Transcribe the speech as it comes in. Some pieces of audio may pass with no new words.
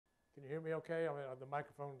Can you hear me okay? I mean, the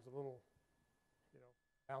microphone's a little,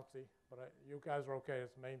 bouncy, but you guys are okay.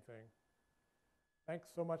 It's the main thing. Thanks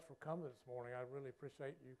so much for coming this morning. I really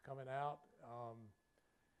appreciate you coming out.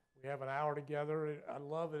 We have an hour together. I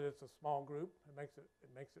love it. It's a small group. It makes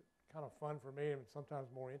it kind of fun for me and sometimes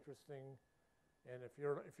more interesting. And if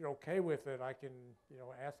you're okay with it, I can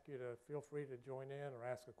ask you to feel free to join in or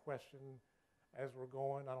ask a question as we're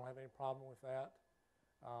going. I don't have any problem with that.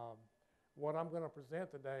 What I'm going to present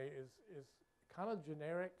today is kind of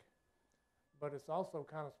generic, but it's also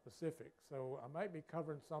kind of specific. So I might be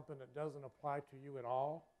covering something that doesn't apply to you at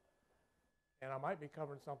all, and I might be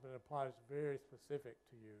covering something that applies very specific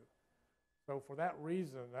to you. So for that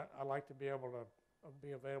reason, I like to be able to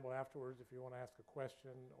be available afterwards if you want to ask a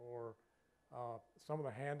question, or some of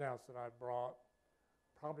the handouts that I brought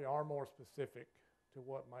probably are more specific to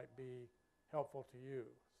what might be helpful to you.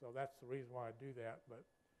 So that's the reason why I do that. But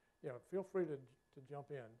feel free to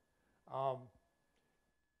jump in.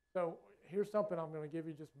 So here's something I'm going to give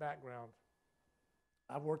you just background.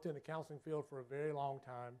 I've worked in the counseling field for a very long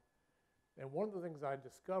time. And one of the things I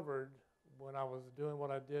discovered when I was doing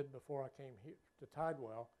what I did before I came here to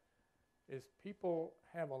Tidewell is people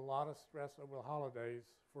have a lot of stress over the holidays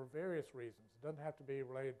for various reasons. It doesn't have to be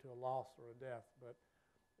related to a loss or a death, but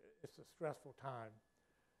it's a stressful time.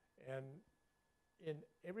 And in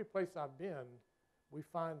every place I've been, we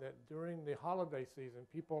find that during the holiday season,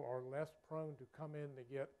 people are less prone to come in to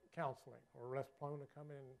get counseling, or less prone to come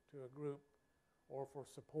into a group or for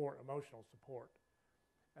support, emotional support.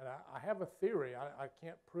 And I have a theory. I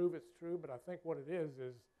can't prove it's true, but I think what it is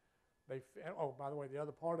oh, by the way, the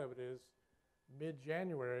other part of it is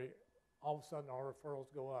mid-January, all of a sudden our referrals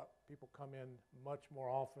go up. People come in much more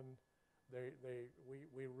often.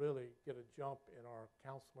 We really get a jump in our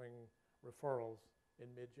counseling referrals in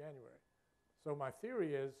mid-January. So my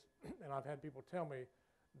theory is, and I've had people tell me,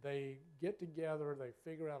 they get together, they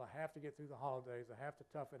figure out I have to get through the holidays, I have to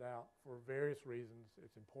tough it out for various reasons.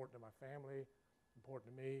 It's important to my family,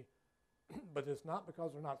 important to me, but it's not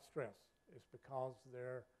because they're not stressed. It's because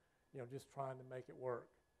they're just trying to make it work.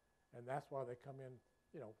 And that's why they come in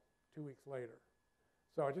 2 weeks later.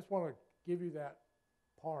 So I just want to give you that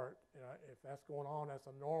part. If that's going on, that's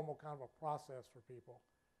a normal kind of a process for people.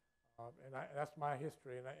 And that's my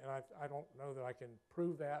history, and I don't know that I can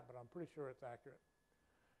prove that, but I'm pretty sure it's accurate.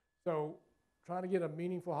 So trying to get a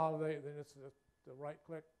meaningful holiday, then it's the right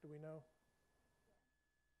click, do we know?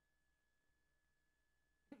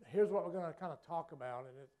 Here's what we're going to kind of talk about,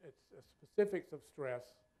 and it's the specifics of stress,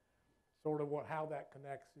 sort of how that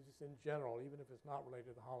connects just in general, even if it's not related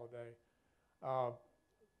to the holiday.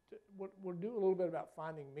 We'll do a little bit about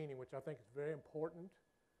finding meaning, which I think is very important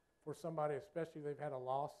for somebody, especially if they've had a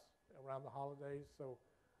loss around the holidays. So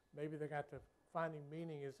maybe they got to finding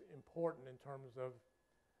meaning is important in terms of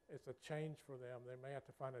it's a change for them. They may have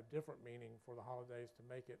to find a different meaning for the holidays to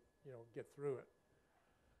make it, get through it.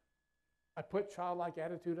 I put childlike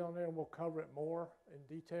attitude on there, and we'll cover it more in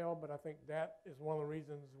detail, but I think that is one of the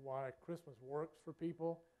reasons why Christmas works for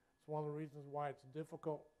people. It's one of the reasons why it's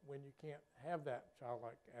difficult when you can't have that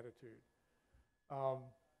childlike attitude.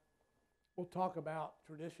 We'll talk about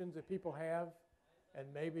traditions that people have, and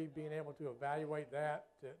maybe being able to evaluate that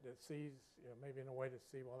sees, maybe in a way to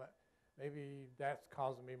see, well, maybe that's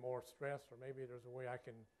causing me more stress, or maybe there's a way I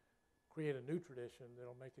can create a new tradition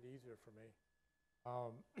that'll make it easier for me.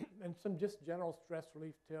 And some just general stress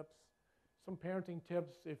relief tips, some parenting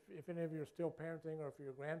tips if any of you are still parenting, or if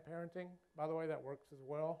you're grandparenting. By the way, that works as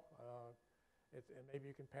well. And maybe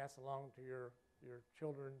you can pass along to your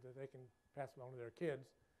children that they can pass along to their kids.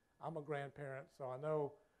 I'm a grandparent, so I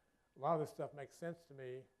know a lot of this stuff makes sense to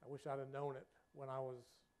me. I wish I'd have known it when I was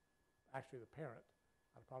actually the parent.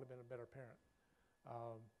 I'd probably been a better parent.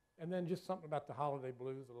 And then just something about the holiday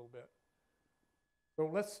blues a little bit. So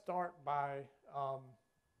let's start by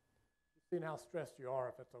seeing how stressed you are,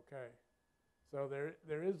 if it's okay. So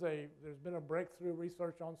there's been a breakthrough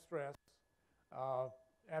research on stress.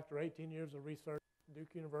 After 18 years of research,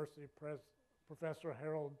 Duke University Professor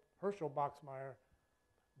Harold Herschel Boxmeyer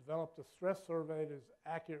developed a stress survey that is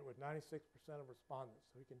accurate with 96% of respondents.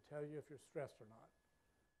 So he can tell you if you're stressed or not.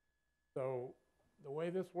 So the way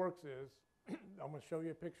this works is, I'm going to show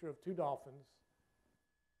you a picture of two dolphins.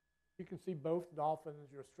 You can see both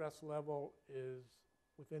dolphins, your stress level is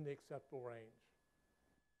within the acceptable range.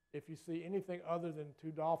 If you see anything other than two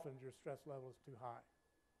dolphins, your stress level is too high.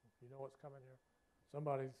 You know what's coming here?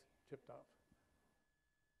 Somebody's chipped up.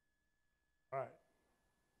 All right.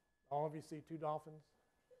 All of you see two dolphins?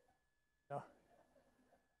 No?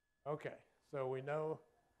 Okay. So we know.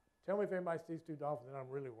 Tell me if anybody sees two dolphins, and I'm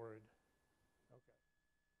really worried. Okay.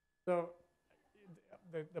 So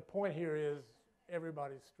the point here is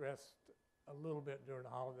everybody's stressed a little bit during the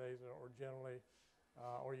holidays or generally,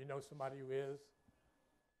 or you know somebody who is.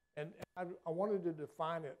 And I wanted to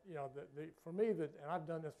define it, you know, for me, and I've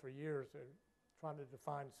done this for years, trying to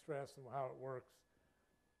define stress and how it works.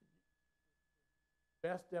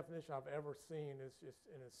 Best definition I've ever seen is just,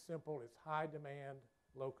 and it's simple, it's high demand,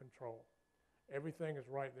 low control. Everything is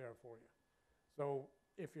right there for you. So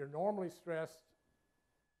if you're normally stressed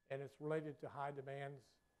and it's related to high demands,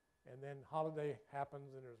 and then holiday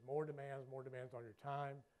happens and there's more demands on your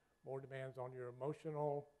time, more demands on your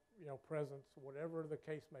emotional, you know, presence, whatever the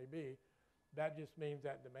case may be, that just means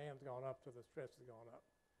that demand's gone up, so the stress has gone up.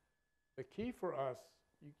 The key for us,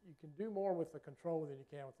 you can do more with the control than you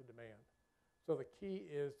can with the demand. So the key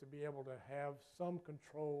is to be able to have some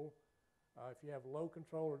control. If you have low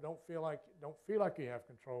control or don't feel like you have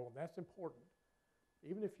control, that's important.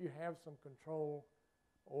 Even if you have some control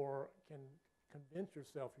or can convince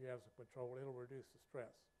yourself you have some control, it'll reduce the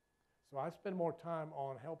stress. So I spend more time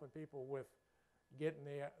on helping people with getting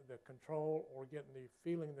the control or getting the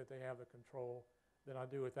feeling that they have the control than I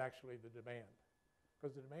do with actually the demand.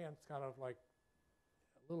 Because the demand's kind of like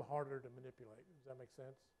a little harder to manipulate. Does that make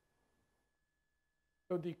sense?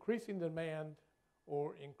 So decreasing demand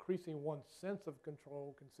or increasing one's sense of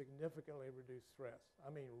control can significantly reduce stress.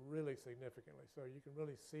 I mean, really significantly. So you can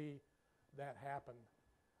really see that happen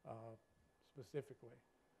specifically.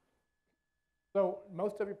 So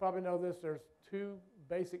most of you probably know this. There's two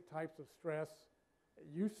basic types of stress.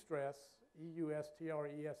 Eustress,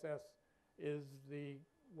 E-U-S-T-R-E-S-S, is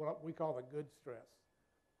what we call the good stress.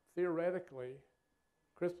 Theoretically,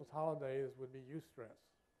 Christmas holidays would be eustress.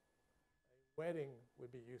 A wedding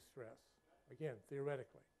would be eustress. Again,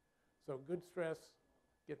 theoretically. So good stress,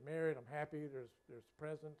 get married, I'm happy, there's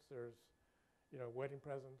presents, there's, you know, wedding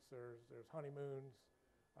presents, there's honeymoons.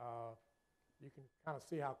 You can kind of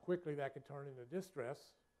see how quickly that can turn into distress.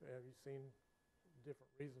 Have you seen different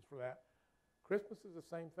reasons for that? Christmas is the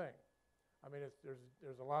same thing. I mean,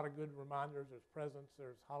 there's a lot of good reminders, there's presents,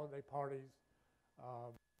 there's holiday parties,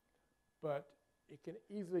 but it can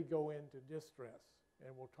easily go into distress,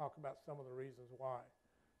 and we'll talk about some of the reasons why.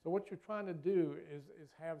 So what you're trying to do is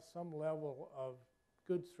have some level of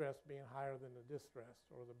good stress being higher than the distress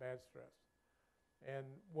or the bad stress. And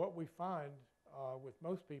what we find with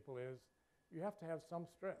most people is you have to have some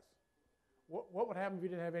stress. What would happen if you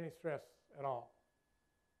didn't have any stress at all?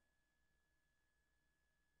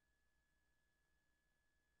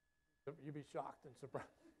 You'd be shocked and surprised.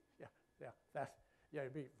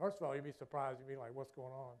 First of all, you'd be surprised. You'd be like, what's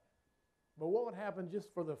going on? But what would happen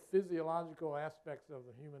just for the physiological aspects of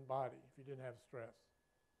the human body if you didn't have stress?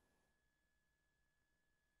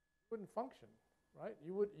 You wouldn't function, right?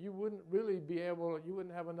 You wouldn't really be able, you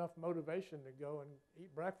wouldn't have enough motivation to go and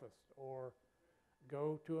eat breakfast or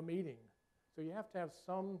go to a meeting. So you have to have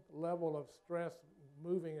some level of stress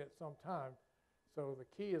moving at some time. So the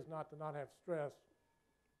key is not to not have stress,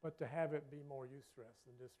 but to have it be more eustress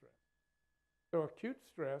than distress. So acute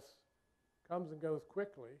stress comes and goes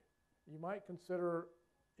quickly. You might consider,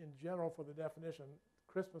 in general, for the definition,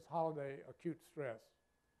 Christmas holiday acute stress.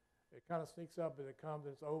 It kind of sneaks up, but it comes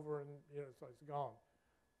and it's over, and you know, it's gone.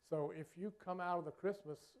 So if you come out of the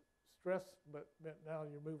Christmas stress, but now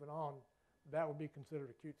you're moving on, that would be considered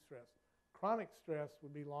acute stress. Chronic stress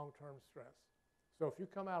would be long-term stress. So if you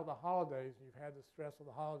come out of the holidays and you've had the stress of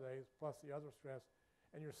the holidays plus the other stress,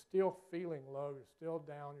 and you're still feeling low, you're still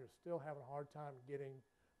down, you're still having a hard time getting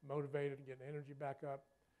motivated, getting energy back up,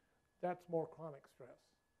 that's more chronic stress.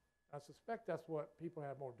 I suspect that's what people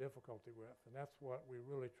have more difficulty with, and that's what we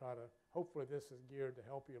really try to, hopefully this is geared to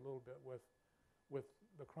help you a little bit with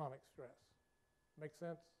the chronic stress. Make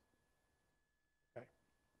sense? Okay.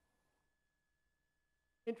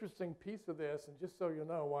 Interesting piece of this, and just so you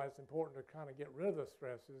know why it's important to kind of get rid of the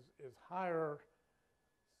stress, is higher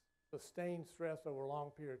sustained stress over a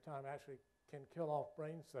long period of time actually can kill off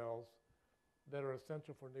brain cells that are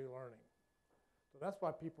essential for new learning. So that's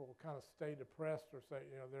why people kind of stay depressed or say,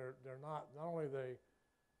 you know, they're not only are they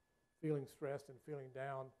feeling stressed and feeling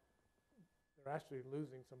down, they're actually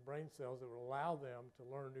losing some brain cells that will allow them to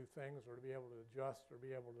learn new things or to be able to adjust or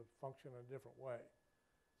be able to function in a different way.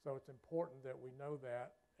 So it's important that we know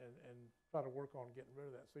that and try to work on getting rid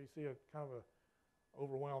of that. So you see a kind of a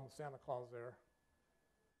overwhelmed Santa Claus there.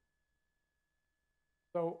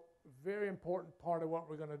 So very important part of what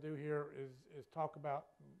we're going to do here is talk about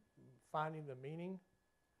finding the meaning.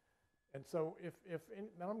 And so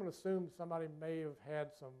now I'm going to assume somebody may have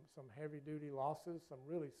had some heavy-duty losses, some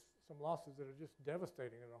losses that are just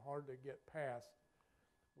devastating and are hard to get past.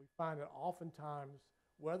 We find that oftentimes,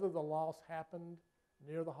 whether the loss happened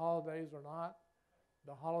near the holidays or not,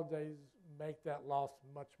 the holidays make that loss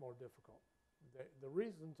much more difficult. The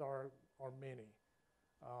reasons are many.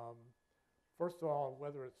 Um, First of all,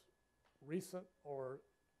 whether it's recent or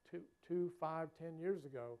 5, 10 years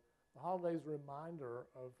ago, the holidays are a reminder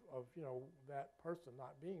of that person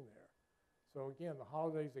not being there. So again, the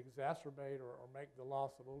holidays exacerbate or make the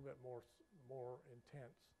loss a little bit more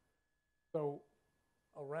intense. So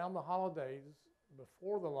around the holidays,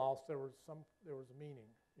 before the loss, there was a meaning.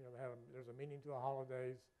 There's a meaning to the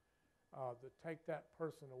holidays. To take that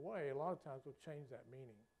person away, a lot of times will change that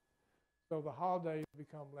meaning. So the holidays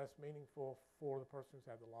become less meaningful for the person who's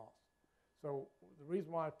had the loss. So the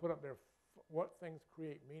reason why I put up there what things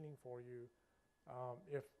create meaning for you,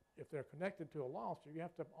 if they're connected to a loss, you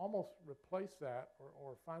have to almost replace that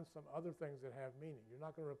or find some other things that have meaning. You're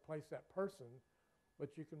not going to replace that person,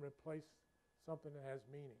 but you can replace something that has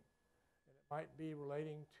meaning. And it might be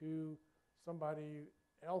relating to somebody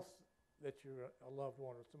else that you're a loved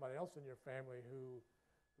one or somebody else in your family who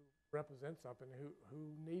represents something, who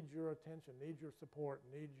needs your attention, needs your support,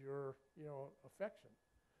 needs your affection.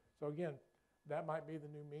 So again, that might be the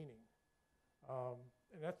new meaning.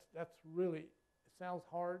 And that's really, it sounds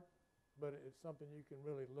hard, but it's something you can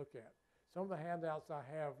really look at. Some of the handouts I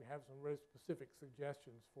have some really specific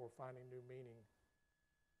suggestions for finding new meaning.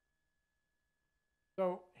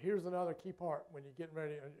 So here's another key part when you're getting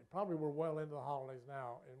ready, and probably we're well into the holidays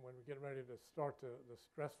now, and when we're getting ready to start the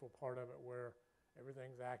stressful part of it where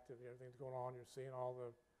everything's active, everything's going on, you're seeing all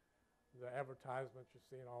the advertisements, you're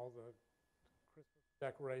seeing all the Christmas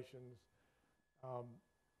decorations.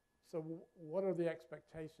 So what are the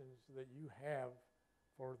expectations that you have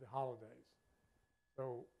for the holidays?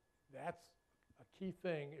 So that's a key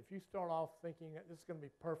thing. If you start off thinking that this is going to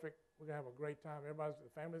be perfect, we're going to have a great time,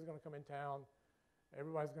 the family's going to come in town,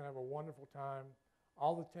 everybody's going to have a wonderful time,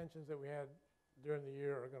 all the tensions that we had during the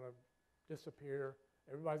year are going to disappear,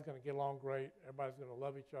 everybody's going to get along great, everybody's going to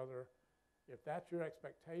love each other. If that's your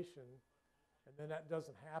expectation, and then that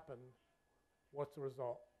doesn't happen, what's the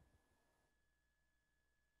result?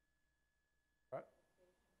 What?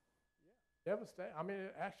 Yeah, devastating. I mean,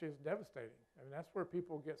 it actually is devastating. I mean, that's where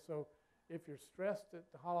people get so, if you're stressed at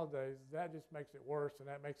the holidays, that just makes it worse, and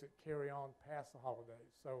that makes it carry on past the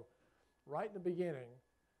holidays. So right in the beginning,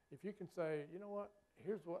 if you can say, you know what,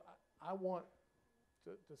 here's what I want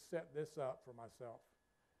to set this up for myself.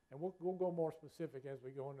 And we'll go more specific as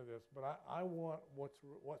we go into this, but I want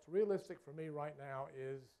what's realistic for me right now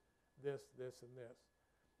is this, this, and this.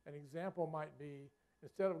 An example might be,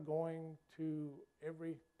 instead of going to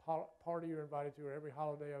every party you're invited to or every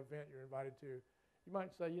holiday event you're invited to, you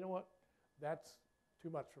might say, you know what, that's too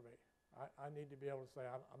much for me. I need to be able to say,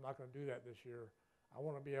 I'm not going to do that this year. I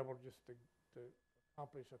want to be able just to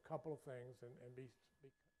accomplish a couple of things and be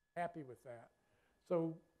happy with that.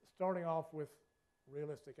 So starting off with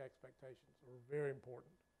realistic expectations are very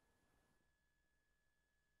important.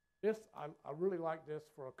 This, I really like this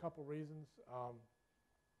for a couple reasons.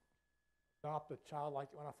 Adopt a childlike.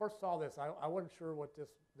 When I first saw this, I wasn't sure what this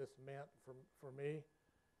meant for me.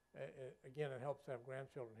 Again, it helps to have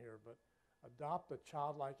grandchildren here, but adopt a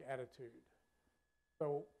childlike attitude.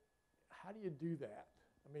 So how do you do that?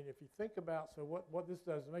 I mean, if you think about, so what this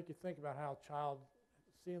does is make you think about how a child,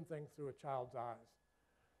 seeing things through a child's eyes.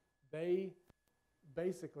 They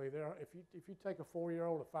basically, if you take a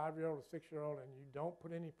 4-year-old, a 5-year-old, a 6-year-old, and you don't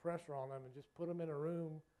put any pressure on them and just put them in a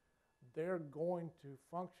room, they're going to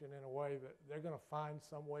function in a way that they're going to find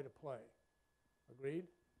some way to play. Agreed?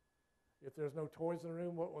 If there's no toys in the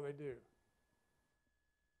room, what will they do?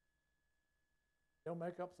 They'll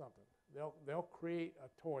make up something. They'll create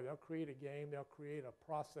a toy. They'll create a game. They'll create a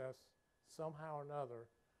process somehow or another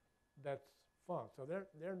that's fun. So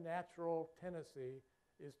their natural tendency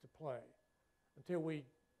is to play. Until we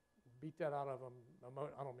beat that out of them,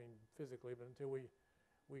 I don't mean physically, but until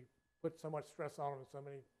we put so much stress on them and so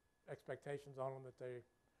many expectations on them that they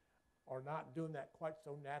are not doing that quite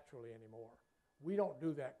so naturally anymore. We don't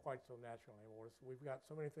do that quite so naturally anymore. So we've got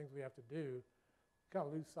so many things we have to do, kind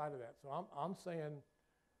of lose sight of that. So I'm saying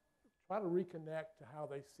try to reconnect to how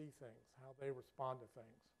they see things, how they respond to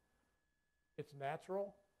things. It's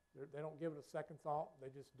natural. They don't give it a second thought. They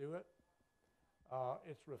just do it.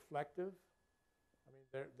 It's reflective. I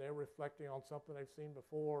mean, they're reflecting on something they've seen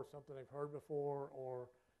before, or something they've heard before, or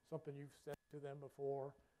something you've said to them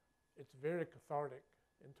before. It's very cathartic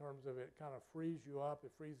in terms of it kind of frees you up,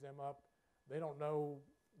 it frees them up. They don't know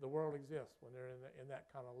the world exists when they're in that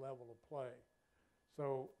kind of level of play.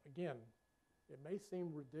 So again, it may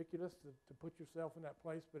seem ridiculous to put yourself in that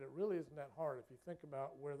place, but it really isn't that hard if you think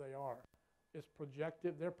about where they are. It's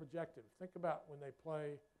projective, they're projective. Think about when they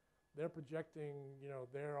play they're projecting,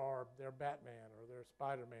 they're Batman or they're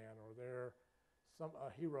Spider-Man or they're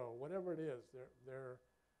a hero, whatever it is. They're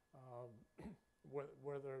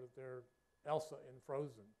whether they're Elsa in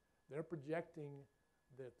Frozen. They're projecting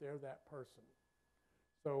that they're that person.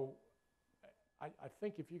 So I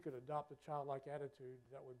think if you could adopt a childlike attitude,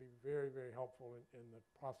 that would be very, very helpful in the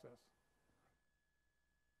process.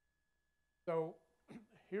 So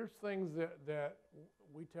here's things that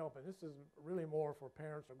we tell, and this is really more for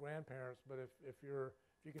parents or grandparents, but if you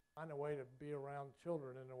can find a way to be around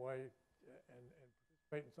children in a way and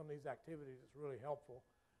participate in some of these activities, it's really helpful.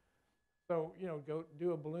 So, go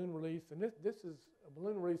do a balloon release, and a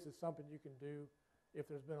balloon release is something you can do if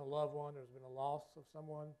there's been a loved one, there's been a loss of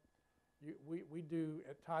someone. We do,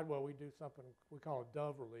 at Tidewell, we do something we call a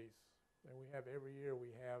dove release, and every year we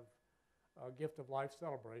have a gift of life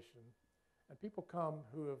celebration. And people come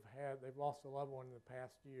who they've lost a loved one in the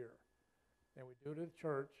past year. And we do it at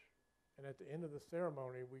church, and at the end of the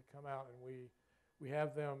ceremony, we come out and we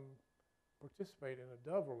have them participate in a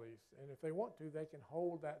dove release. And if they want to, they can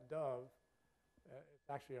hold that dove. It's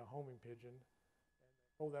actually a homing pigeon. And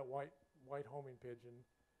they hold that white homing pigeon.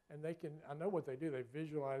 And I know what they do. They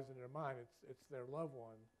visualize in their mind, it's their loved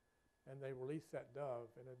one. And they release that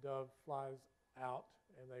dove, and the dove flies out,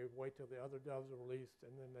 and they wait till the other doves are released,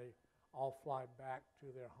 and then they all fly back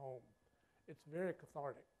to their home. It's very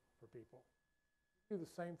cathartic for people. You do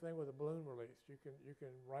the same thing with a balloon release. You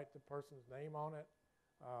can write the person's name on it.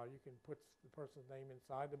 You can put the person's name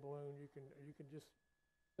inside the balloon. You can just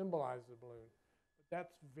symbolize the balloon. But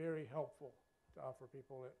that's very helpful for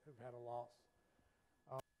people that have had a loss.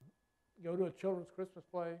 Go to a children's Christmas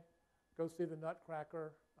play. Go see the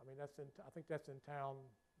Nutcracker. I mean, I think that's in town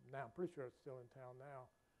now. I'm pretty sure it's still in town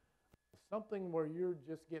now. Something where you're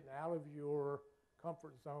just getting out of your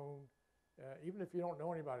comfort zone, even if you don't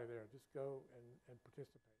know anybody there, just go and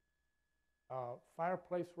participate.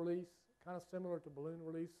 Fireplace release, kind of similar to balloon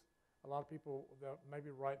release. A lot of people, they'll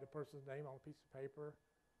maybe write the person's name on a piece of paper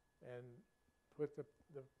and put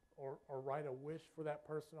or write a wish for that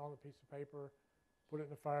person on the piece of paper, put it in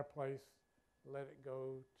the fireplace, let it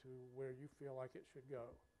go to where you feel like it should go.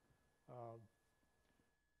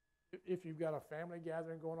 If you've got a family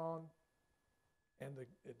gathering going on, and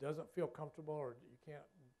it doesn't feel comfortable, or you can't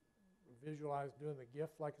visualize doing the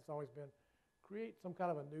gift like it's always been, create some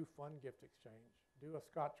kind of a new fun gift exchange. Do a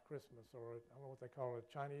Scotch Christmas, or I don't know what they call it, a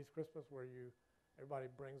Chinese Christmas, where everybody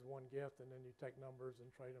brings one gift and then you take numbers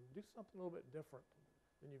and trade them. Do something a little bit different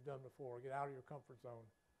than you've done before. Get out of your comfort zone.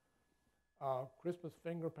 Christmas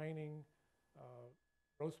finger painting,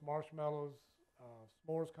 roast marshmallows,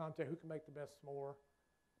 s'mores contest. Who can make the best s'more?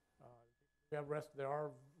 There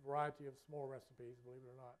are a variety of s'more recipes, believe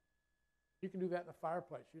it or not. You can do that in a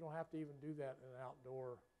fireplace. You don't have to even do that in an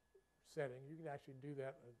outdoor setting. You can actually do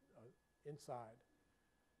that inside.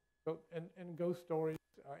 So, and ghost stories,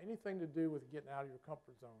 anything to do with getting out of your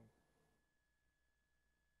comfort zone.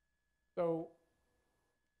 So,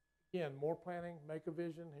 again, more planning, make a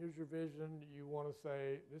vision. Here's your vision. You want to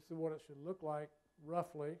say, this is what it should look like,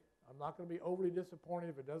 roughly. I'm not going to be overly disappointed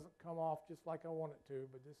if it doesn't come off just like I want it to,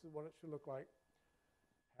 but this is what it should look like.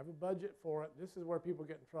 Have a budget for it. This is where people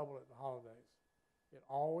get in trouble at the holidays. It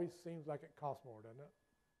always seems like it costs more, doesn't it?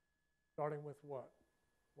 Starting with what?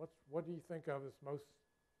 What do you think of as most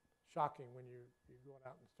shocking when you're going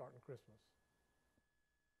out and starting Christmas?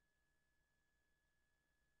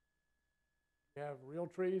 You have real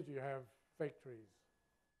trees, you have fake trees.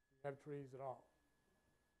 You have trees at all.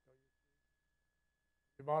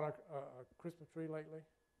 You bought a Christmas tree lately?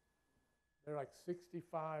 They're like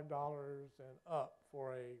 $65 and up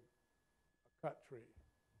for a cut tree.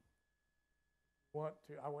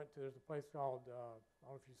 There's a place called, I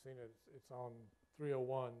don't know if you've seen it, it's on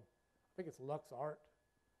 301. I think it's Lux Art,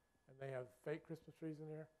 and they have fake Christmas trees in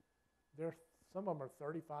there. Some of them are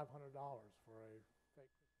 $3,500 for a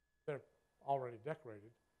fake Christmas. They're already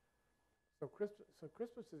decorated. So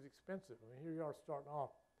Christmas is expensive. I mean, here you are starting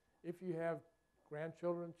off. If you have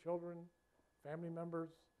grandchildren, children, family members,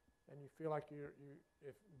 and you feel like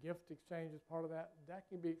if gift exchange is part of that, that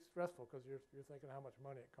can be stressful because you're thinking how much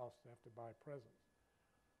money it costs to have to buy presents.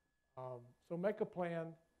 So make a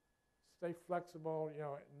plan, stay flexible,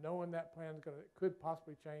 knowing that plan could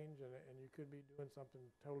possibly change, and you could be doing something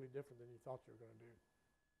totally different than you thought you were going to do.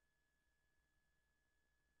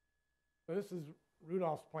 So this is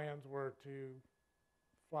Rudolph's plans were to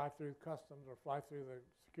fly through customs or fly through the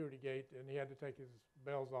security gate, and he had to take his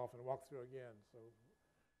bells off and walk through again. So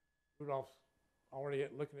Rudolph's already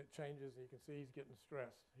looking at changes, and you can see he's getting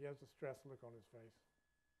stressed. He has a stressed look on his face.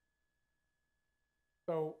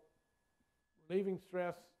 So relieving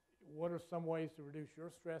stress, what are some ways to reduce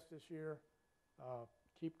your stress this year?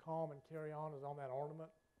 Keep calm and carry on is on that ornament.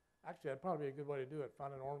 Actually, that'd probably be a good way to do it.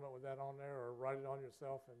 Find an ornament with that on there, or write it on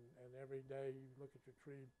yourself, and every day you look at your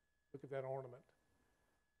tree, look at that ornament.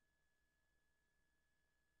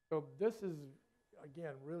 So this is,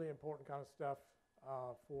 again, really important kind of stuff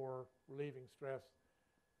for relieving stress.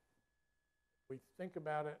 We think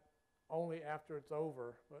about it only after it's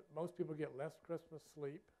over, but most people get less Christmas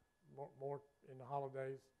sleep, more in the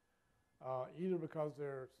holidays, either because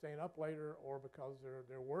they're staying up later or because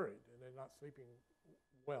they're worried and they're not sleeping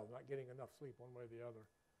well, not getting enough sleep one way or the other.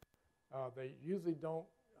 They usually don't,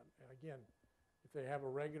 again, if they have a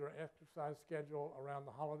regular exercise schedule around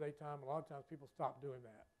the holiday time, a lot of times people stop doing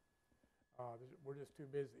that. We're just too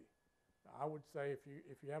busy. I would say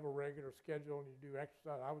if you have a regular schedule and you do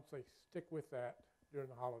exercise, I would say stick with that during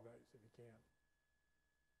the holidays if you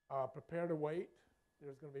can. Prepare to wait.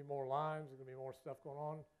 There's going to be more lines. There's going to be more stuff going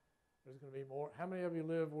on. There's going to be more. How many of you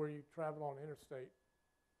live where you travel on interstate?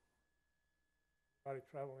 Anybody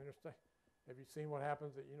travel on interstate? Have you seen what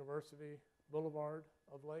happens at University Boulevard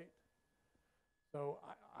of late? So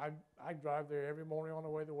I drive there every morning on the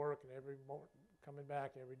way to work and every morning coming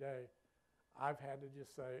back every day. I've had to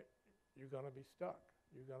just say, you're going to be stuck.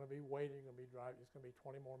 You're going to be waiting. You're going to be driving. It's going to be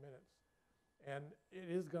 20 more minutes. And it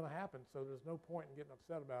is going to happen, so there's no point in getting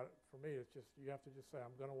upset about it. For me, it's just, you have to just say,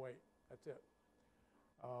 I'm going to wait. That's it.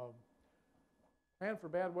 Plan for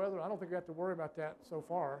bad weather. I don't think we have to worry about that so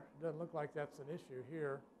far. It doesn't look like that's an issue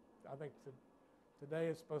here. I think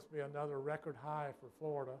today is supposed to be another record high for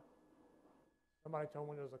Florida. Somebody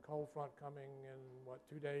told me there's a cold front coming in,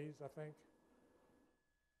 2 days, I think.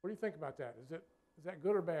 What do you think about that? Is that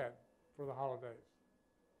good or bad for the holidays?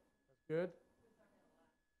 That's good?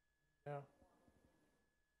 Yeah.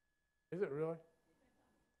 Is it really?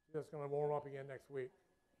 It's going to warm up again next week.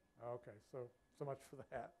 Okay, so much for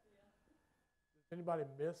that. Does anybody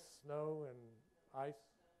miss snow and ice?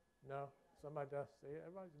 No? Somebody does? See,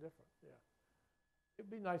 everybody's different, yeah.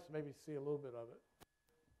 It'd be nice to maybe see a little bit of it.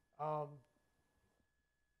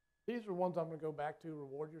 These are ones I'm going to go back to.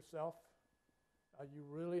 Reward yourself. You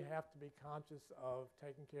really have to be conscious of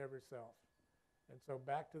taking care of yourself. And so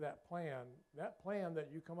back to that plan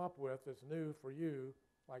that you come up with that's new for you,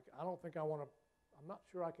 like I'm not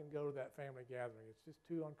sure I can go to that family gathering. It's just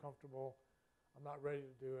too uncomfortable. I'm not ready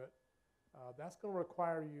to do it. That's going to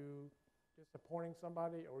require you disappointing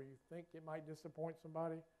somebody, or you think it might disappoint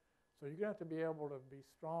somebody. So you're going to have to be able to be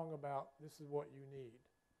strong about this is what you need.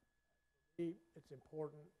 For me, it's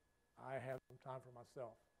important I have some time for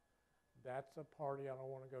myself. That's a party I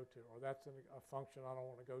don't want to go to, or that's a function I don't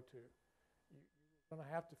want to go to. You're going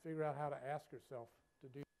to have to figure out how to ask yourself to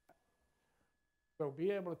do that. So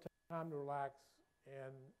be able to take time to relax,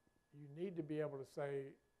 and you need to be able to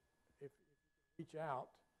say, if you reach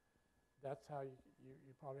out, that's how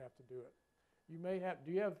you probably have to do it. You may have,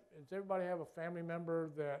 does everybody have a family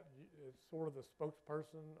member that is sort of the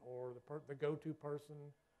spokesperson or the go-to person?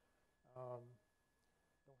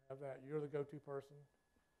 Don't have that. You're the go-to person.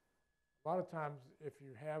 A lot of times, if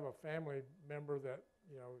you have a family member that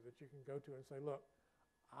you can go to and say, look,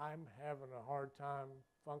 I'm having a hard time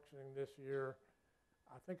functioning this year.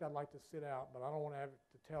 I think I'd like to sit out, but I don't want to have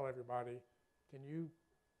to tell everybody. Can you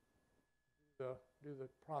do the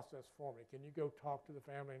process for me? Can you go talk to the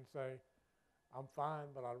family and say, I'm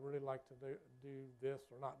fine, but I'd really like to do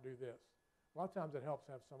this or not do this? A lot of times it helps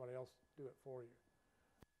to have somebody else do it for you.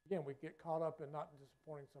 Again, we get caught up in not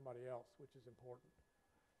disappointing somebody else, which is important.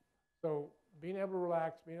 So being able to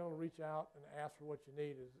relax, being able to reach out and ask for what you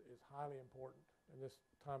need is highly important in this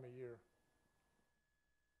time of year.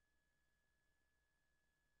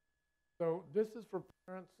 So this is for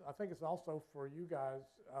parents. I think it's also for you guys.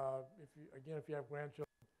 If you have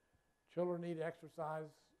grandchildren, children need exercise.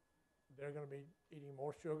 They're going to be eating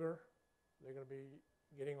more sugar. They're going to be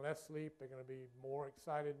getting less sleep. They're going to be more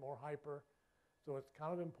excited, more hyper. So it's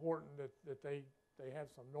kind of important that they have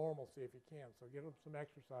some normalcy if you can. So give them some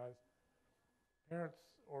exercise. Parents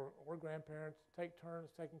or grandparents, take turns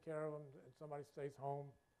taking care of them, and somebody stays home.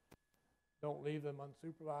 Don't leave them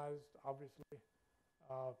unsupervised, obviously.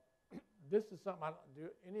 This is something I don't do.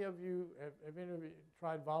 Have any of you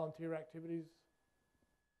tried volunteer activities?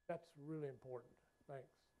 That's really important. Thanks.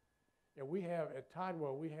 Yeah, we have at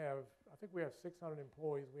Tidewell, I think we have 600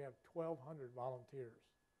 employees. We have 1,200 volunteers.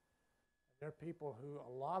 And there are people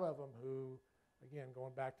a lot of them who, again,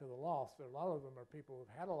 going back to the loss, a lot of them are people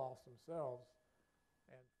who've had a loss themselves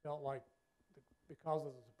and felt like because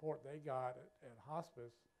of the support they got at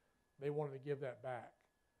hospice, they wanted to give that back.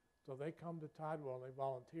 So they come to Tidewell and they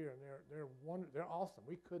volunteer, and they're awesome.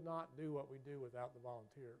 We could not do what we do without the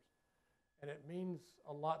volunteers. And it means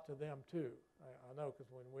a lot to them too. I know,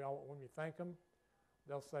 because when we thank them,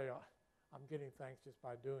 they'll say, I'm getting thanks just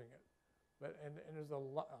by doing it. And there's a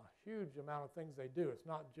huge amount of things they do. It's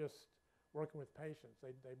not just working with patients.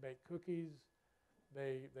 They bake cookies.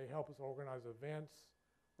 They help us organize events.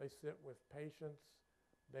 They sit with patients.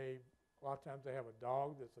 A lot of times they have a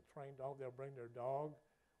dog that's a trained dog. They'll bring their dog.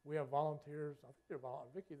 We have volunteers. I think they're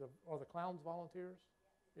Vicky, are the clowns volunteers?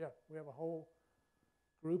 Yeah, we have a whole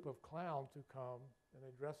group of clowns who come, and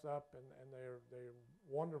they dress up, and they're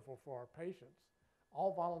wonderful for our patients,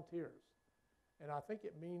 all volunteers. And I think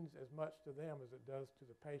it means as much to them as it does to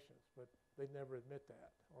the patients, but they never admit that,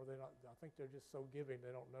 or they not. I think they're just so giving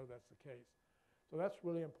they don't know that's the case. So that's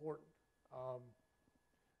really important.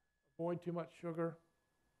 Avoid too much sugar.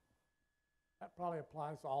 That probably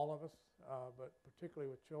applies to all of us, but particularly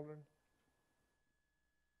with children.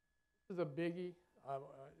 This is a biggie.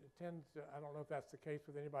 It tends to, I don't know if that's the case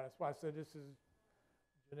with anybody. That's why I said this is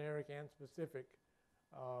generic and specific.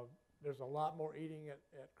 There's a lot more eating at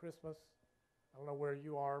Christmas. I don't know where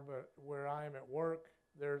you are, but where I am at work,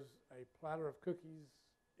 there's a platter of cookies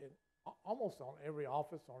almost on every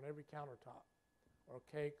office, on every countertop, or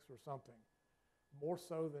cakes or something, more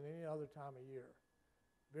so than any other time of year.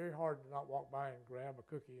 Very hard to not walk by and grab a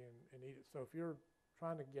cookie and eat it. So if you're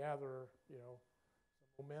trying to gather,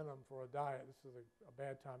 some momentum for a diet, this is a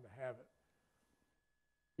bad time to have it.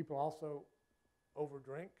 People also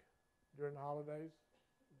overdrink during the holidays.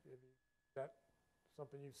 Is that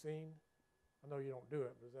something you've seen? I know you don't do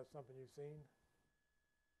it, but is that something you've seen?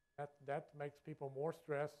 That makes people more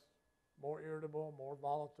stressed, more irritable, more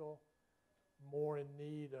volatile, more in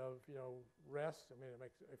need of rest. I mean, it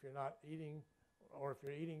makes, if you're not eating, or if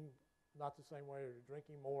you're eating not the same way, or you're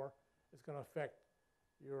drinking more, it's going to affect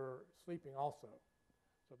your sleeping also.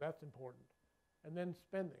 So that's important. And then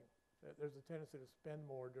spending. There's a tendency to spend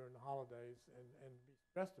more during the holidays and be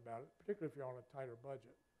stressed about it, particularly if you're on a tighter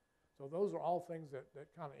budget. So those are all things that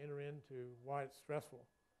kind of enter into why it's stressful.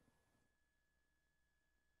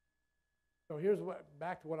 So here's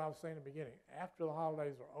back to what I was saying in the beginning. After the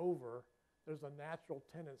holidays are over, there's a natural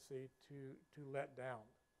tendency to let down,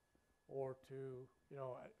 or to,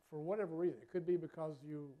 for whatever reason. It could be because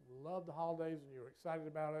you love the holidays and you're excited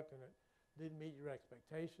about it and it didn't meet your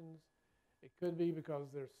expectations. It could be because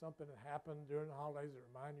there's something that happened during the holidays that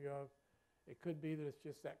remind you of. It could be that it's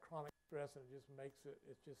just that chronic stress and it just makes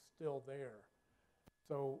it's just still there.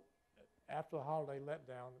 So after the holiday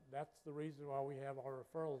letdown, that's the reason why we have our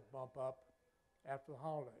referrals bump up after the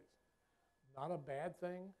holidays. Not a bad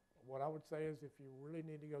thing. What I would say is, if you really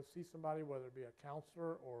need to go see somebody, whether it be a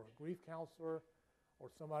counselor or a grief counselor or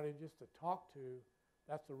somebody just to talk to,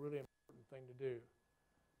 that's a really important thing to do.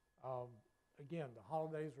 Again, the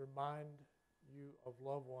holidays remind you of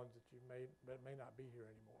loved ones that may not be here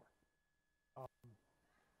anymore.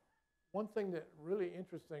 One thing that really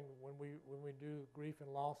interesting when we do grief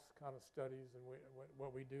and loss kind of studies, and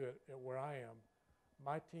what we do at where I am,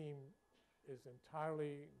 my team is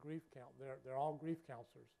entirely grief they're all grief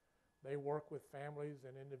counselors. They work with families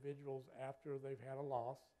and individuals after they've had a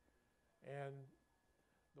loss. And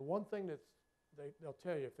the one thing they'll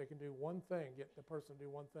tell you, if they can do one thing, get the person to do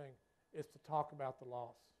one thing, is to talk about the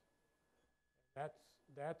loss.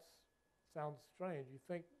 That sounds strange. You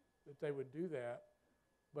think that they would do that,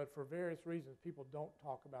 but for various reasons, people don't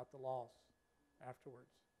talk about the loss afterwards.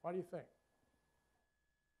 Why do you think?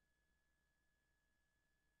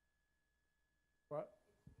 What?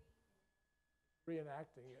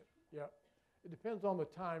 Reenacting it. Yeah, it depends on the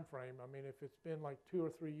time frame. I mean, if it's been like 2 or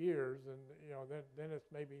 3 years, and then it's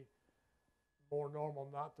maybe more normal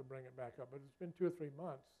not to bring it back up. But it's been 2 or 3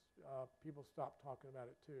 months, people stop talking about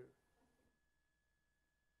it too.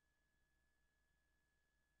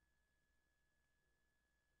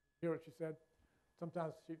 Hear what you said?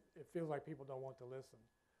 Sometimes it feels like people don't want to listen.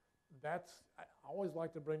 I always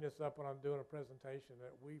like to bring this up when I'm doing a presentation,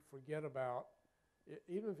 that we forget about.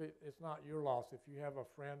 Even if it's not your loss, if you have a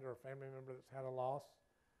friend or a family member that's had a loss,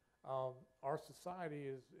 our society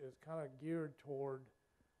is kind of geared toward,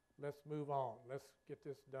 let's move on, let's get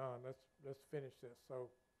this done, let's finish this.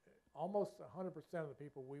 So almost 100% of the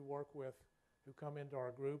people we work with who come into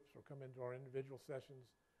our groups or come into our individual sessions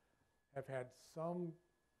have had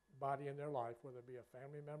somebody in their life, whether it be a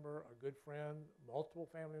family member, a good friend, multiple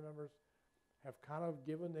family members, have kind of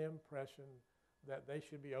given the impression that they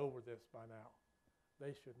should be over this by now.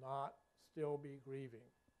 They should not still be grieving.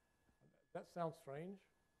 That sounds strange.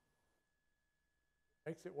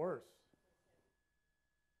 Makes it worse.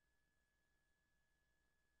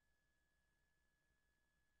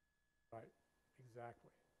 Right, exactly.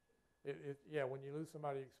 Yeah, when you lose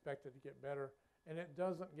somebody, you expect it to get better, And it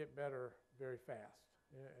doesn't get better very fast.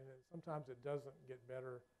 Sometimes it doesn't get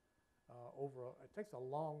better it takes a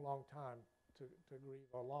long, long time to grieve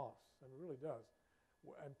a loss, and it really does.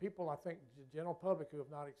 And people, I think, the general public who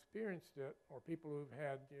have not experienced it, or people who've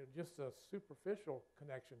had just a superficial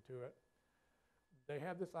connection to it, they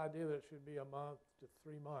have this idea that it should be a month to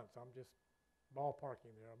 3 months. I'm just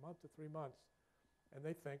ballparking there, a month to 3 months, and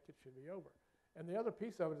they think it should be over. And the other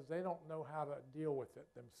piece of it is they don't know how to deal with it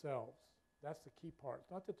themselves. That's the key part.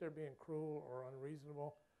 It's not that they're being cruel or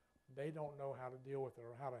unreasonable. They don't know how to deal with it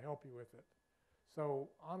or how to help you with it. So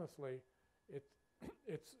honestly,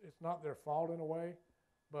 it's not their fault in a way,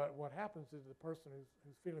 but what happens is the person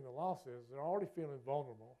who's feeling the loss is they're already feeling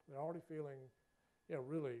vulnerable. They're already feeling,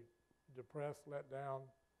 really depressed, let down,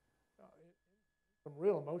 some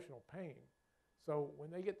real emotional pain. So when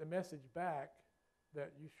they get the message back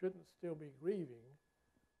that you shouldn't still be grieving,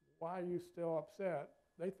 why are you still upset?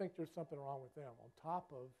 They think there's something wrong with them on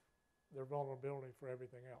top of their vulnerability for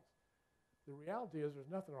everything else. The reality is there's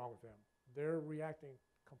nothing wrong with them. They're reacting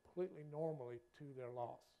completely normally to their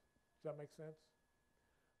loss. Does that make sense?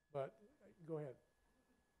 But go ahead.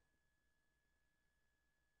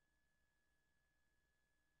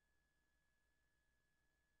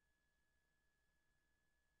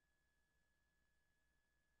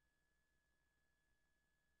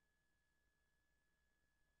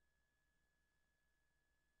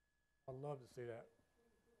 I'd love to see that.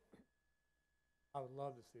 I would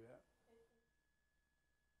love to see that.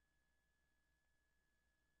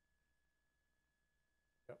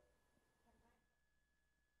 Yep.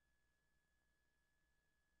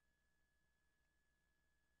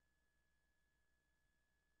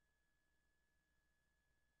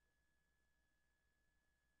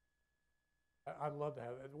 I'd love to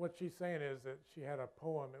have it. What she's saying is that she had a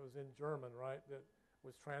poem, it was in German, right, that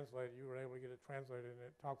was translated. You were able to get it translated, and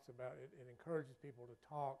it talks about it. It encourages people to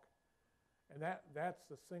talk. And that's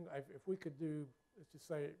the single, if we could do, let's just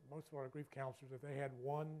say most of our grief counselors, if they had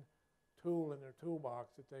one tool in their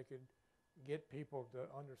toolbox that they could get people to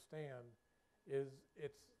understand,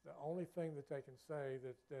 it's the only thing that they can say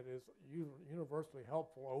that is universally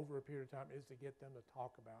helpful over a period of time is to get them to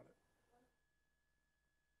talk about it.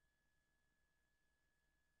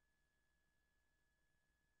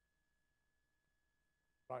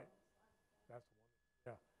 Right. That's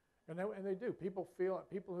one. Yeah. And they do. People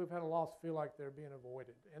who've had a loss feel like they're being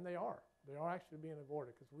avoided, and they are. They are actually being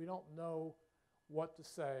avoided because we don't know what to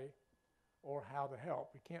say or how to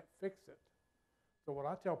help. We can't fix it. So what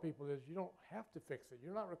I tell people is you don't have to fix it.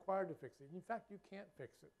 You're not required to fix it. In fact, you can't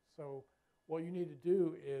fix it. So what you need to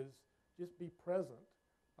do is just be present.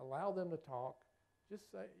 Allow them to talk. Just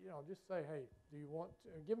say, hey, do you want to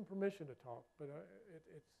give them permission to talk? But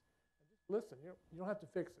it's just listen. You don't have to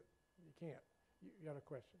fix it. You can't. You got a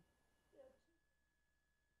question?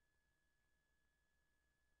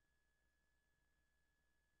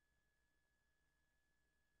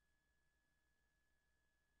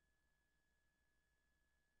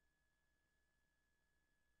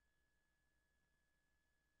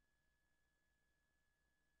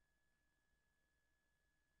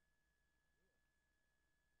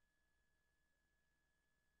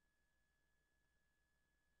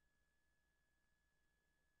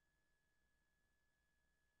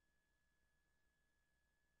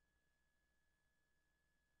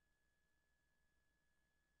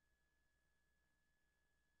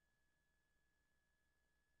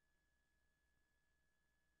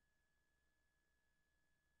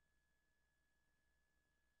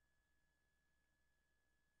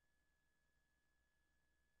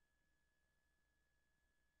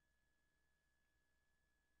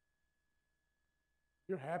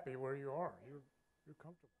 You're happy where you are. You're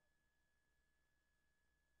comfortable.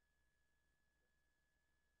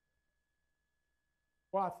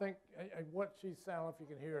 Well, I think what she's saying, I don't know if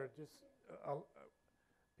you can hear it, just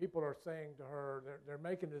people are saying to her, they're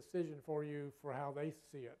making a decision for you for how they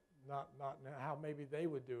see it, not how maybe they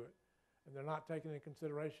would do it. And they're not taking into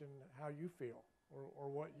consideration how you feel or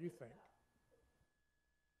what you think.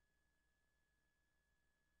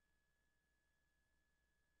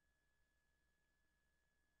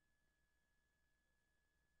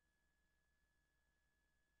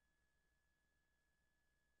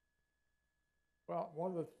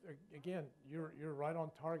 Well, again, you're right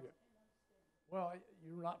on target. Well,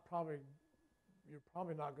 you're probably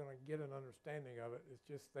not going to get an understanding of it. It's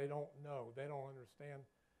just they don't know, they don't understand,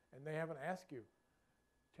 and they haven't asked you.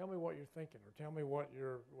 Tell me what you're thinking, or tell me what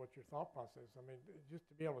your thought process. I mean, just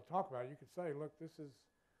to be able to talk about it, you could say, look, this is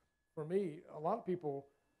for me. A lot of people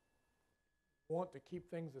want to keep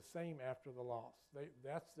things the same after the loss.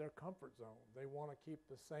 That's their comfort zone. They want to keep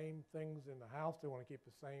the same things in the house. They want to keep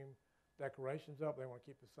the same decorations up. They want to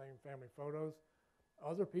keep the same family photos.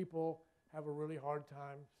 Other people have a really hard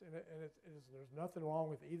time, and there's nothing wrong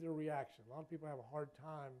with either reaction. A lot of people have a hard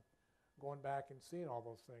time going back and seeing all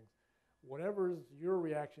those things. Whatever your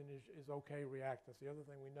reaction is okay, react. That's the other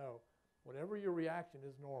thing we know. Whatever your reaction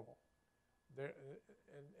is normal.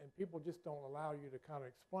 And people just don't allow you to kind of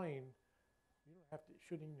explain. You don't have to,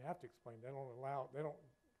 shouldn't even have to explain. They don't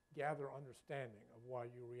gather understanding of why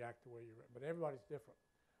you react the way you react. But everybody's different.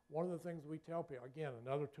 One of the things we tell people, again,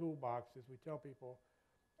 another toolbox, is we tell people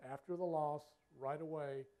after the loss, right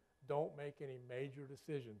away, don't make any major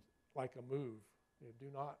decisions like a move.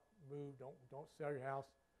 Do not move. Don't sell your house.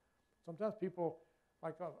 Sometimes people,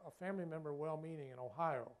 like a family member, well-meaning in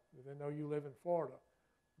Ohio, they know you live in Florida,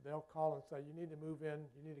 they'll call and say, you need to move in.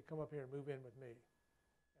 You need to come up here and move in with me.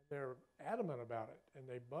 They're adamant about it, and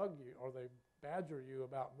they bug you or they badger you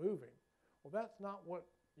about moving. Well, that's not what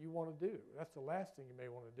you want to do. That's the last thing you may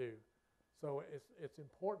want to do. So it's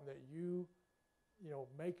important that you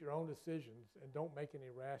make your own decisions and don't make any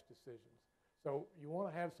rash decisions. So you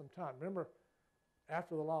want to have some time. Remember,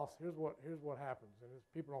 after the loss, here's what happens, and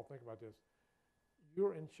people don't think about this.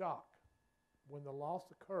 You're in shock. When the loss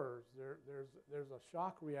occurs, there's a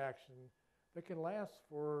shock reaction that can last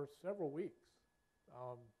for several weeks.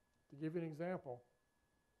 To give you an example,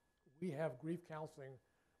 we have grief counseling.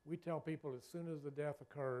 We tell people as soon as the death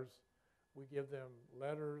occurs, we give them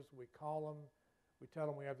letters, we call them, we tell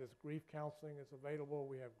them we have this grief counseling that's available.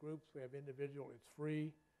 We have groups, we have individual, it's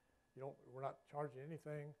free. We're not charging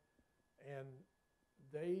anything. And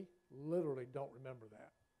they literally don't remember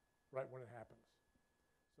that right when it happens.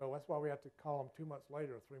 So that's why we have to call them 2 months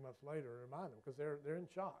later or 3 months later and remind them, because they're in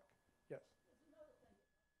shock. Yes.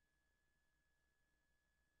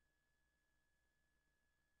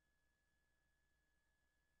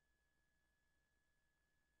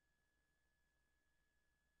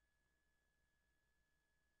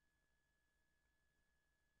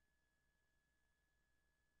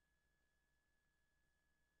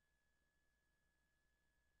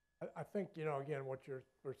 I think, again, what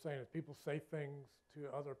we're saying is people say things to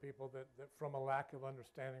other people that from a lack of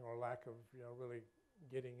understanding or lack of, really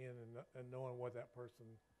getting in and knowing what that person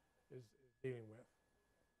is dealing with.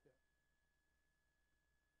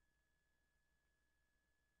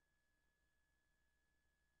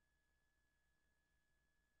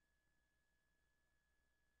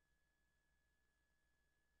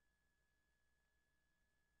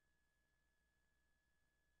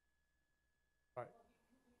 Right.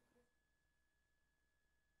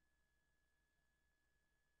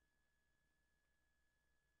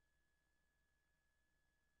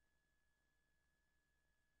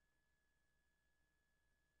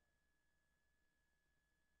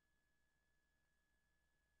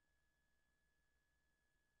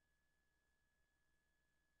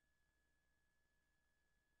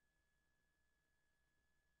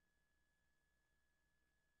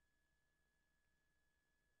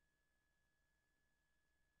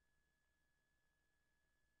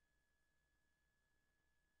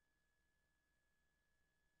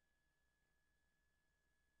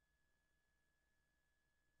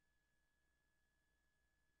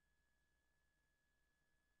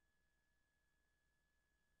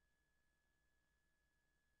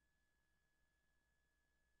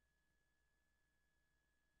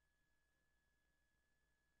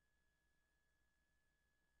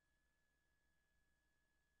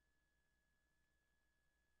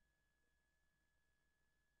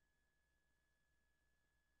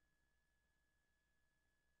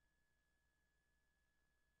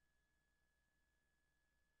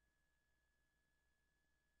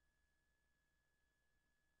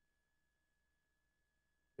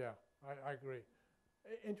 Yeah, I agree.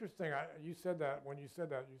 Interesting. You said that when you said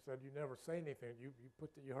that, you said you never say anything.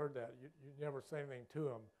 You heard that. You never say anything to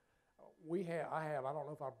them. I don't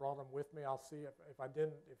know if I brought them with me. I'll see if I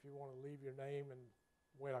didn't, if you want to leave your name and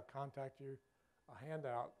wait, I'll contact you. A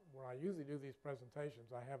handout. When I usually do these presentations,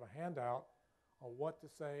 I have a handout on what to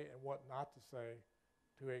say and what not to say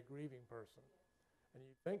to a grieving person. And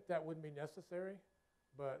you think that wouldn't be necessary,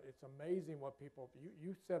 but it's amazing what people,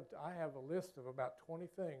 you said, I have a list of about 20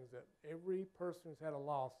 things that every person who's had a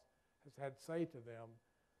loss has had say to them.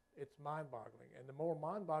 It's mind-boggling. And the more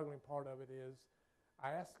mind-boggling part of it is,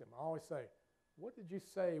 I ask them, I always say, what did you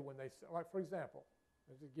say when they said, like for example,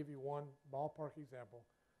 let's just give you one ballpark example,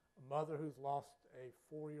 a mother who's lost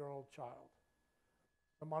a 4-year-old child.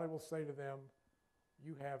 Somebody will say to them,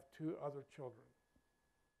 you have 2 other children.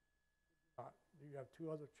 You have 2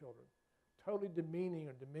 other children. totally demeaning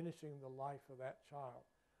or diminishing the life of that child.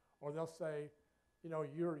 Or they'll say, you know,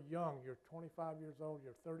 you're young, you're 25 years old,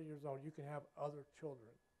 you're 30 years old, you can have other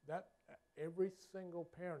children. That every single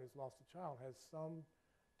parent who's lost a child has some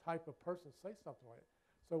type of person say something like that.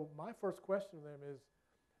 So my first question to them is,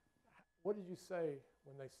 what did you say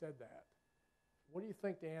when they said that? What do you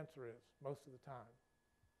think the answer is most of the time?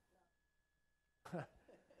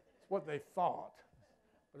 It's what they thought,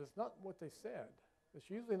 but it's not what they said. It's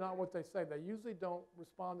usually not what they say. They usually don't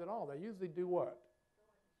respond at all. They usually do what?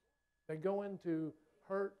 They go into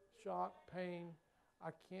hurt, shock, pain. I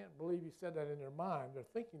can't believe you said that in their mind. They're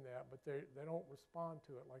thinking that, but they don't respond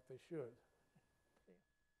to it like they should.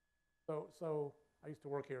 So I used to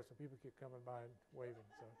work here, so people keep coming by and waving.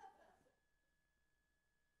 So.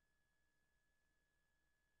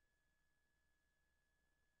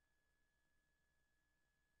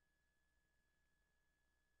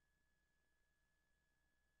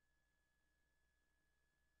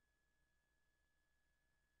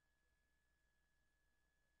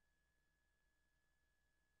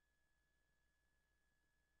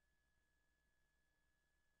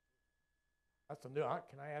 That's a new.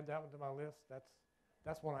 Can I add that one to my list?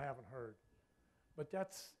 That's one I haven't heard. But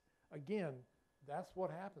again, that's what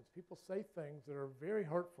happens. People say things that are very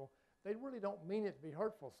hurtful. They really don't mean it to be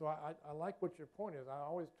hurtful. So I like what your point is. I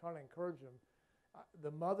always try to encourage them.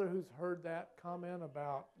 The mother who's heard that comment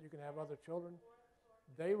about you can have other children,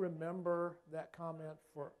 they remember that comment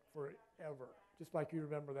forever, just like you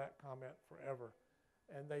remember that comment forever.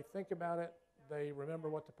 And they think about it. They remember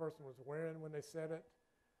what the person was wearing when they said it.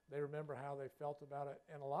 They remember how they felt about it.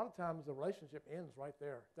 And a lot of times the relationship ends right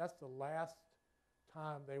there. That's the last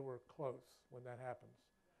time they were close when that happens.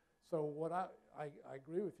 So what I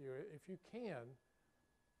agree with you. If you can,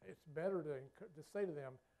 it's better to say to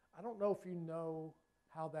them, I don't know if you know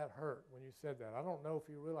how that hurt when you said that. I don't know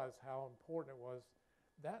if you realize how important it was.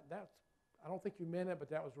 I don't think you meant it, but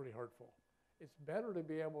that was really hurtful. It's better to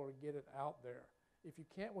be able to get it out there. If you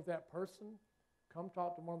can't with that person, come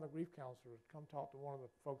talk to one of the grief counselors. Come talk to one of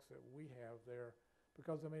the folks that we have there,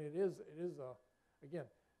 because I mean it is again,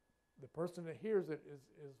 the person that hears it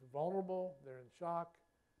is vulnerable. They're in shock.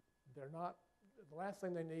 They're not. The last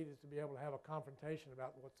thing they need is to be able to have a confrontation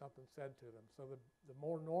about what something said to them. So the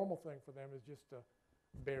more normal thing for them is just to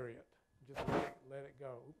bury it, just let it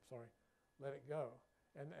go. Oops, sorry, let it go,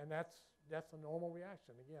 and that's a normal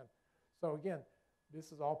reaction again. So again,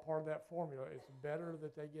 this is all part of that formula. It's better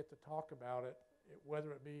that they get to talk about it.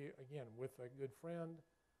 Whether it be, again, with a good friend,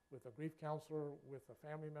 with a grief counselor, with a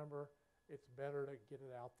family member, it's better to get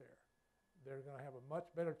it out there. They're going to have a much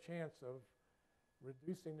better chance of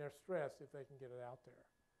reducing their stress if they can get it out there.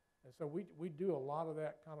 And so we do a lot of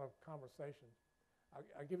that kind of conversation.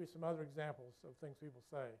 I'll give you some other examples of things people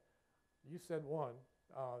say. You said one,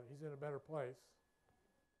 he's in a better place.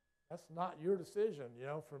 That's not your decision. You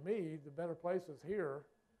know, for me, the better place is here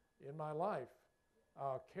in my life.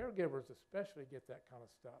 Caregivers especially get that kind of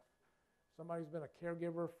stuff. Somebody who's been a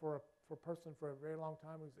caregiver for a person for a very long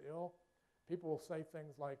time who's ill, people will say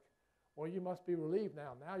things like, well, you must be relieved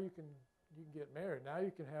now. Now you can get married. Now you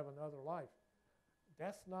can have another life.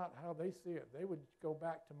 That's not how they see it. They would go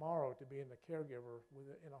back tomorrow to being the caregiver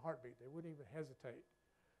in a heartbeat. They wouldn't even hesitate.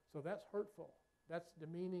 So that's hurtful. That's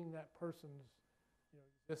demeaning that person's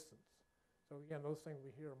existence. So again, those things,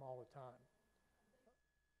 we hear them all the time.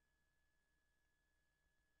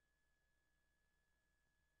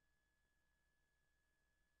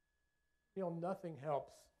 You know, nothing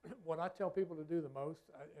helps. What I tell people to do the most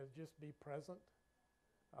is just be present.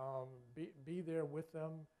 Be there with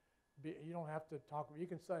them. You don't have to talk. You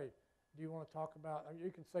can say, do you want to talk about,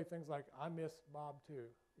 you can say things like, I miss Bob too,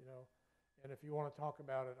 you know, and if you want to talk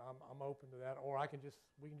about it, I'm open to that, or we can just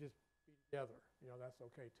be together, you know, that's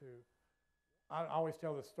okay too. I always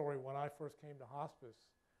tell this story. When I first came to hospice,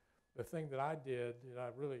 the thing that I did,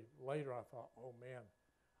 later I thought, oh man,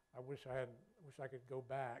 I wish I could go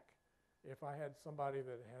back. If I had somebody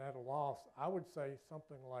that had a loss, I would say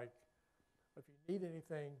something like, if you need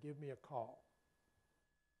anything, give me a call.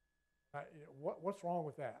 What's wrong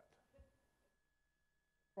with that?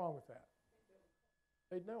 What's wrong with that?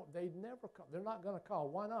 They'd never call. They're not going to call.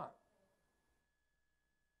 Why not?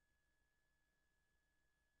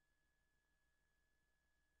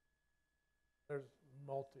 There's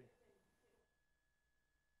multi.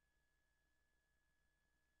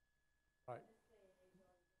 Right.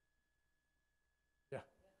 Yeah.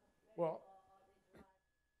 Well,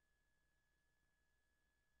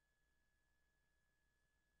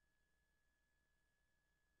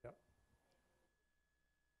 yep.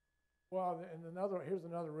 Well, and here's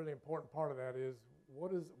another really important part of that is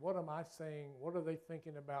what am I saying? What are they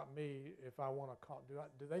thinking about me if I want to call?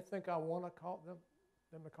 Do they think I want to call them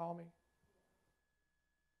to call me?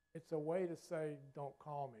 It's a way to say, don't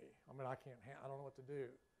call me. I mean, I don't know what to do.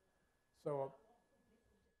 So,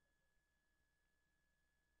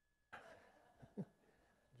 did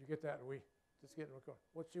you get that? We just getting recorded.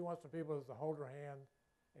 What she wants from people is to hold her hand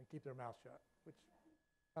and keep their mouth shut, which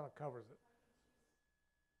kind of covers it.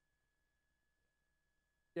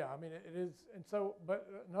 Yeah, I mean, it is, and so, but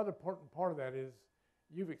another important part of that is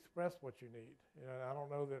you've expressed what you need. You know, I don't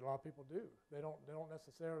know that a lot of people do. They don't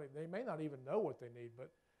necessarily, they may not even know what they need, but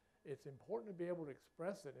it's important to be able to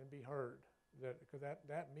express it and be heard, because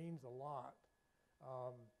that means a lot.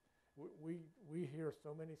 Um, we hear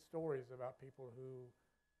so many stories about people who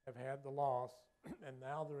have had the loss, and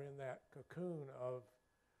now they're in that cocoon of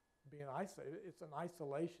being isolated. It's an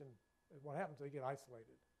isolation. What happens? They get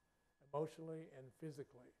isolated emotionally and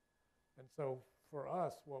physically. And so for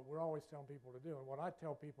us, what we're always telling people to do, and what I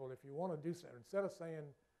tell people, if you want to do something, instead of saying,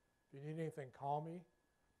 if you need anything, call me,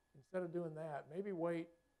 instead of doing that, maybe wait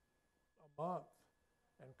a month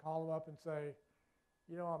and call them up and say,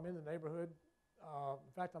 you know, I'm in the neighborhood.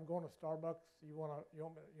 In fact, I'm going to Starbucks. You want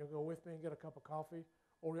me to go with me and get a cup of coffee?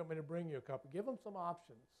 Or you want me to bring you a cup? Give them some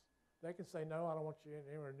options. They can say, no, I don't want you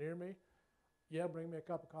anywhere near me. Yeah, bring me a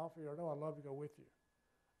cup of coffee, or no, I'd love to go with you.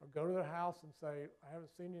 Or go to their house and say, I haven't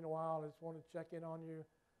seen you in a while. I just wanted to check in on you.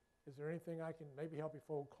 Is there anything I can maybe help you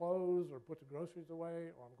fold clothes or put the groceries away?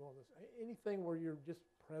 Or I'm going this, anything where you're just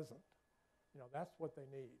present. You know, that's what they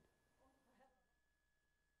need.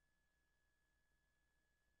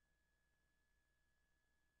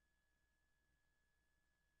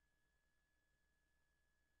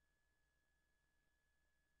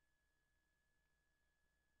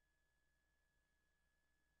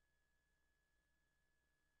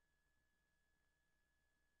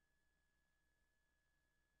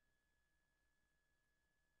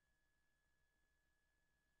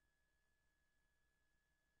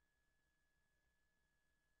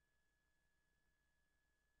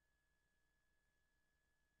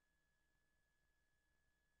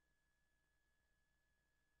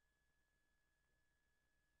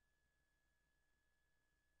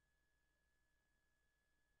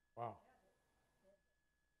 Wow.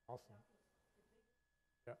 Awesome.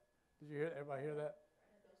 Yeah. Did you hear, everybody hear that?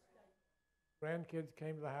 Grandkids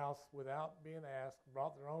came to the house without being asked,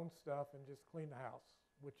 brought their own stuff, and just cleaned the house,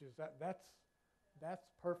 which is that's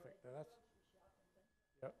perfect.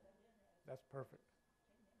 Yep, that's perfect.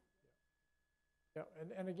 Yeah,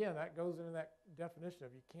 and again, that goes into that definition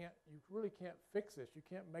of you really can't fix this. You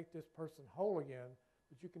can't make this person whole again,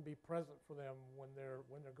 but you can be present for them when they're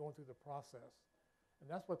going through the process, and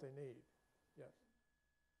that's what they need. Yes.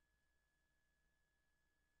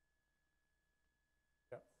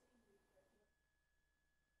 Yeah.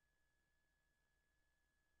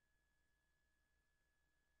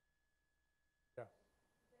 Yeah.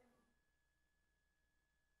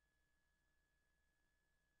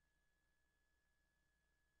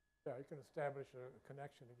 Yeah. You can establish a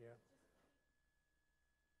connection again.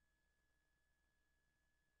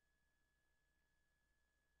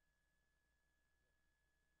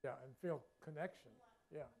 Yeah, and feel connection.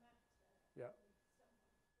 Yeah. Yeah.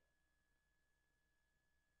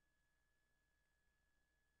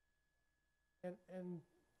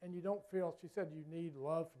 And you don't feel. She said you need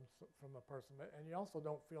love from a person, and you also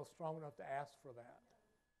don't feel strong enough to ask for that.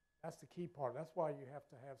 That's the key part. That's why you have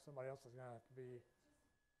to have somebody else that's going to have to be.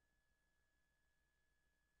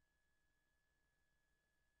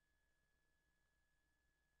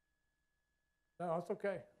 No, it's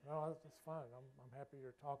okay. No, that's fine. I'm happy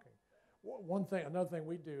you're talking. Another thing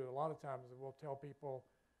we do a lot of times is we'll tell people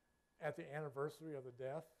at the anniversary of the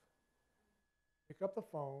death, pick up the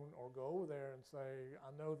phone or go over there and say, I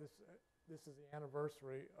know this is the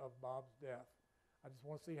anniversary of Bob's death. I just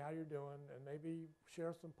want to see how you're doing, and maybe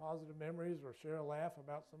share some positive memories or share a laugh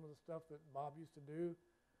about some of the stuff that Bob used to do.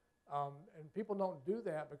 And people don't do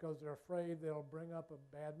that because they're afraid they'll bring up a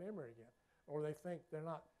bad memory again, or they think they're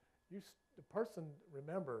not. The person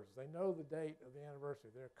remembers. They know the date of the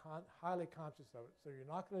anniversary. They're highly conscious of it. So you're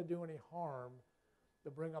not going to do any harm to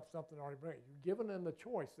bring up something already bring. You've given them the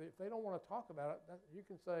choice. If they don't want to talk about it, you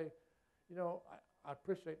can say, you know, I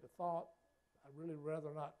appreciate the thought. I'd really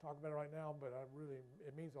rather not talk about it right now, but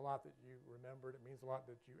it means a lot that you remembered. It means a lot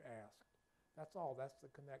that you asked. That's all. That's the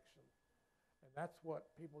connection. And that's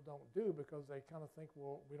what people don't do because they kind of think,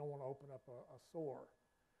 well, we don't want to open up a sore.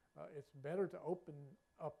 It's better to open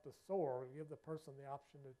up the sore, give the person the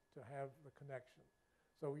option to have the connection.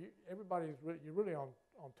 So you're really on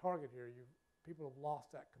target here. people have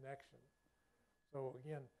lost that connection. So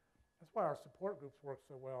again, that's why our support groups work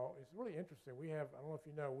so well. It's really interesting. We have, I don't know if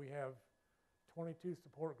you know, we have 22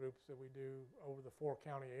 support groups that we do over the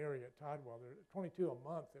 4-county area at Tidewell. There are 22 a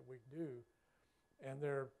month that we do, and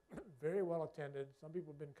they're very well attended. Some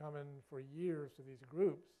people have been coming for years to these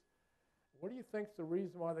groups. What do you think is the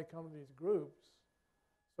reason why they come to these groups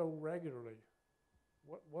so regularly?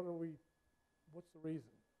 What's the reason?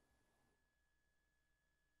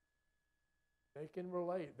 They can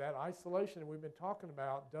relate. That isolation we've been talking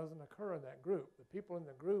about doesn't occur in that group. The people in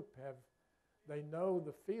the group they know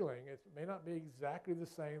the feeling. It may not be exactly the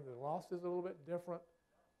same. The loss is a little bit different,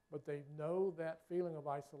 but they know that feeling of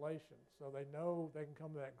isolation. So they know they can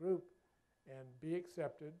come to that group and be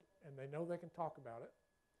accepted, and they know they can talk about it.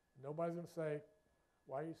 Nobody's going to say,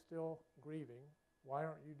 why are you still grieving? Why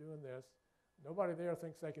aren't you doing this? Nobody there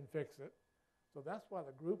thinks they can fix it. So that's why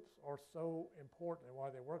the groups are so important and why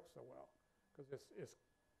they work so well, because it's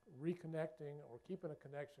reconnecting or keeping a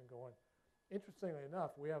connection going. Interestingly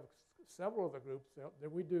enough, we have several of the groups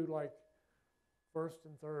that we do like first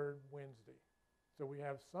and third Wednesday. So we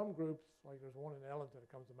have some groups, like there's one in Ellington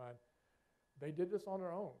that comes to mind, they did this on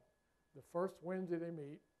their own. The first Wednesday they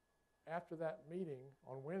meet, after that meeting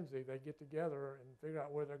on Wednesday, they get together and figure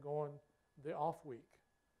out where they're going the off week,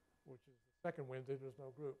 which is the second Wednesday, there's no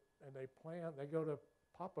group. And they go to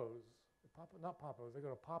Poppy's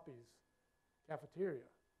cafeteria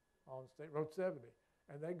on State Road 70.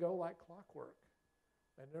 And they go like clockwork.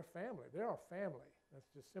 And they're family. They're a family. That's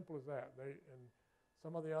just simple as that. And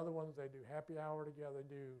some of the other ones, they do happy hour together, they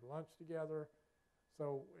do lunch together.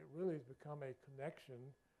 So it really has become a connection,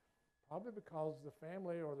 probably because the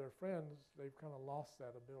family or their friends, they've kind of lost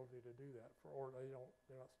that ability to do that, or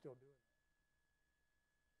they're not still doing it.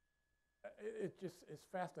 It's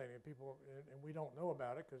fascinating. People, and we don't know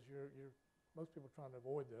about it because most people are trying to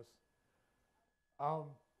avoid this.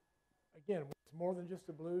 Again, it's more than just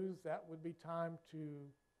the blues. That would be time to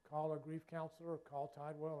call a grief counselor or call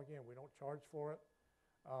Tidewell. Again, we don't charge for it.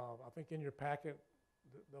 I think in your packet,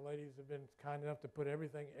 the ladies have been kind enough to put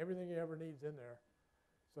everything you ever needs in there.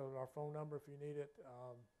 So our phone number if you need it.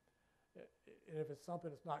 And if it's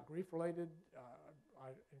something that's not grief related, I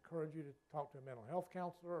encourage you to talk to a mental health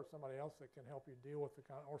counselor or somebody else that can help you deal with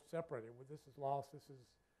or separate it. Well, this is lost, this is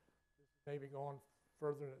maybe going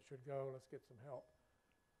further than it should go, let's get some help.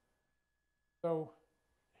 So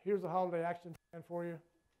here's a holiday action plan for you.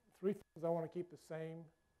 3 things I want to keep the same.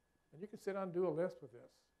 And you can sit down and do a list with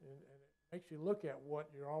this. And it makes you look at what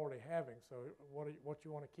you're already having. So what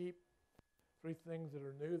you want to keep. 3 things that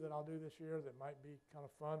are new that I'll do this year that might be kind of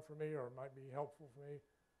fun for me or might be helpful for me.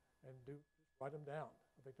 And write them down.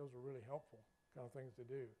 I think those are really helpful kind of things to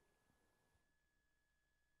do.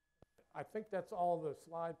 I think that's all the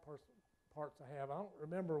slide parts I have. I don't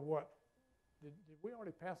remember did we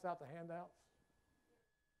already pass out the handouts?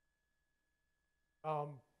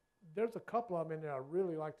 There's a couple of them in there I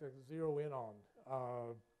really like to zero in on.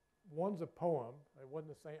 One's a poem. It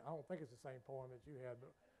wasn't the same. I don't think it's the same poem that you had.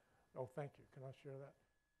 But, oh, thank you. Can I share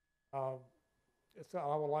that? It's I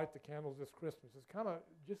will light the candles this Christmas. It's kind of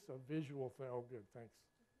just a visual thing. Oh, good. Thanks.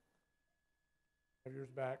 Have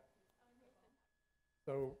yours back.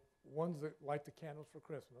 So one's that light the candles for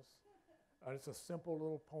Christmas. It's a simple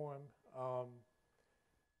little poem.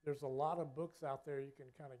 There's a lot of books out there you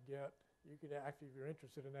can kind of get. You can actually, if you're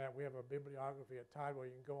interested in that, we have a bibliography at Tidewell.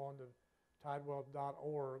 You can go on to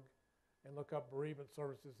tidewell.org and look up bereavement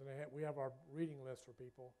services, and we have our reading list for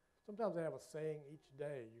people. Sometimes they have a saying each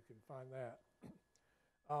day. You can find that.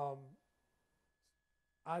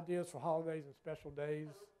 Ideas for holidays and special days,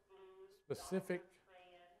 specific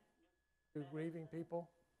to grieving people.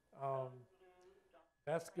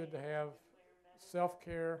 That's good to have.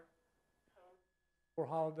 Self-care for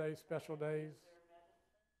holidays, special days.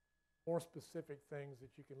 More specific things that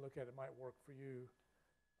you can look at. It might work for you.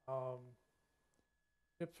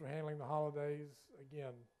 Tips for handling the holidays.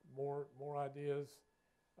 Again, more ideas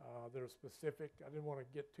that are specific. I didn't want to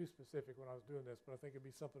get too specific when I was doing this, but I think it'd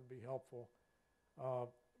be something to be helpful.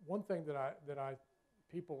 One thing that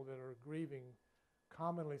people that are grieving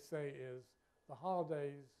commonly say is the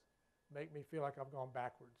holidays make me feel like I've gone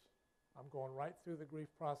backwards. I'm going right through the grief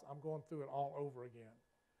process. I'm going through it all over again.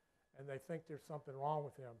 And they think there's something wrong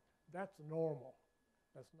with them. That's normal.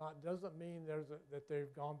 Doesn't mean that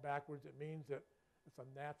they've gone backwards. It means that it's a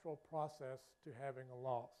natural process to having a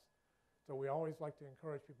loss. So we always like to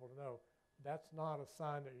encourage people to know that's not a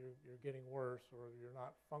sign that you're getting worse or you're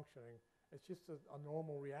not functioning. It's just a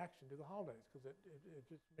normal reaction to the holidays because it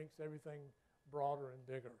just makes everything broader and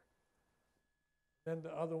bigger. Then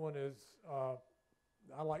the other one is,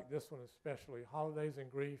 I like this one especially, holidays and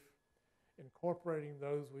grief. incorporating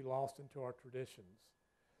those we lost into our traditions.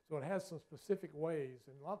 So it has some specific ways,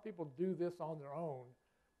 and a lot of people do this on their own,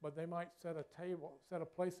 but they might set a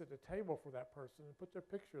place at the table for that person and put their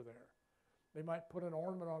picture there. They might put an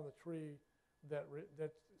ornament on the tree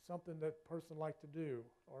that's something that person liked to do,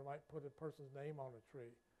 or might put a person's name on a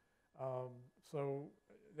tree. So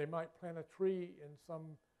they might plant a tree in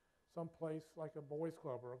some place like a boys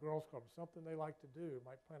club or a girls club, something they like to do,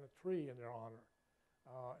 might plant a tree in their honor.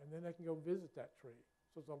 And then they can go visit that tree.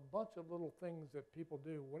 So it's a bunch of little things that people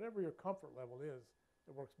do, whatever your comfort level is,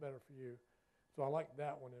 that works better for you. So I like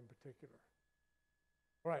that one in particular.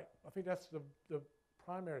 All right, I think that's the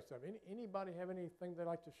primary stuff. Anybody have anything they'd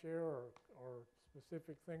like to share, or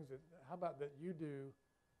specific things how about that you do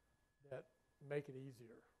that make it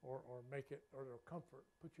easier, or make it, or comfort,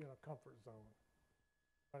 put you in a comfort zone?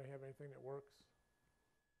 Anybody have anything that works?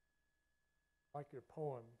 Like your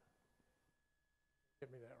poem.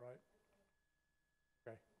 Get me that, right?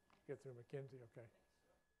 Okay. Get through Mackenzie, okay.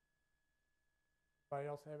 Anybody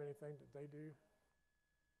else have anything that they do?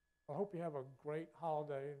 I hope you have a great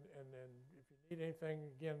holiday, and then if you need anything,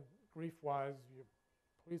 again, grief-wise,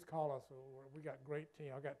 please call us. We got a great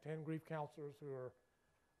team. I got 10 grief counselors who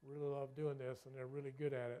really love doing this, and they're really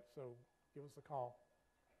good at it, so give us a call.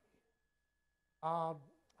 I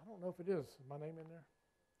don't know if it is. Is my name in there?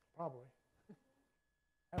 Probably.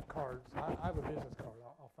 I have cards. I have a business card.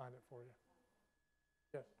 I'll find it for you.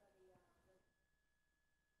 Yes.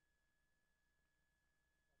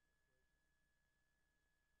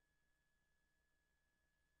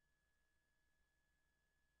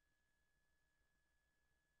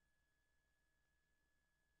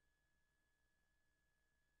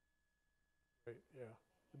 Great. Yeah.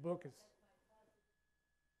 The book is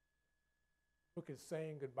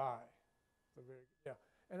Saying Goodbye. So yeah.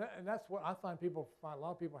 And that's what I find people find. A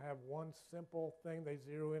lot of people have one simple thing they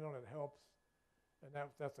zero in on. It helps, and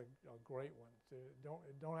that's a great one. So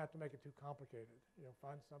don't have to make it too complicated.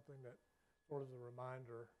 Find something that sort of is a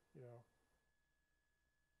reminder.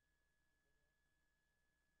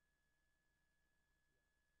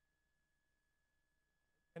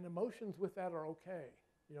 And emotions with that are okay.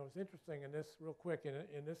 It's interesting in this, real quick,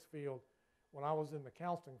 in this field, when I was in the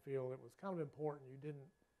counseling field, it was kind of important you didn't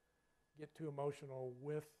get too emotional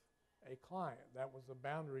with a client. That was a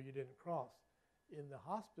boundary you didn't cross. In the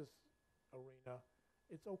hospice arena,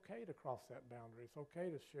 it's okay to cross that boundary. It's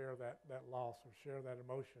okay to share that loss or share that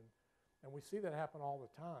emotion. And we see that happen all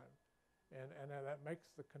the time. And that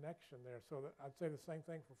makes the connection there. So I'd say the same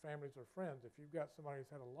thing for families or friends. If you've got somebody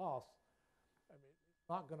who's had a loss, I mean,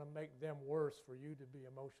 it's not going to make them worse for you to be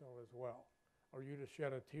emotional as well, or you to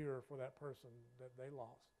shed a tear for that person that they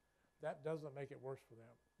lost. That doesn't make it worse for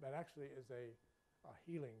them. That actually is a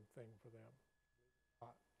healing thing for them.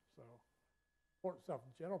 So, important stuff.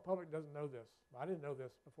 The general public doesn't know this. I didn't know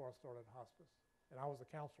this before I started hospice, and I was a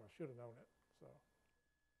counselor. I should have known it. So,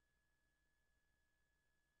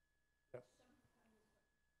 yes.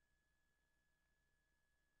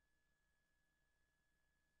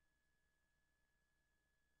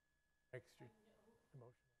 Makes you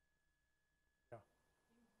emotional. Yeah.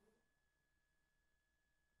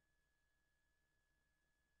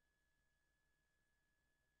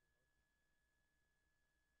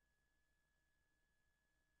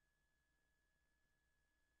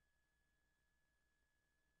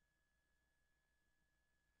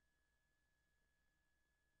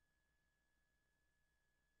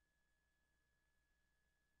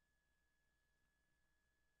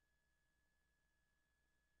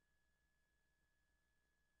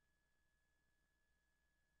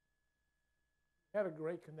 Had a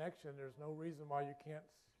great connection. There's no reason why you can't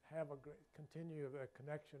continue a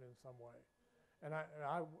connection in some way. And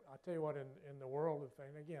I tell you what, in the world of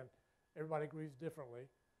things, again, everybody grieves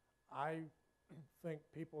differently. I think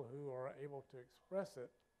people who are able to express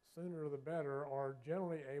it sooner the better are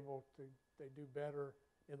generally they do better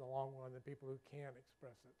in the long run than people who can't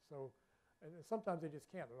express it. So, and sometimes they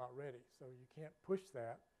just can't, they're not ready. So you can't push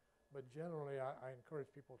that, but generally I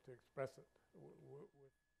encourage people to express it with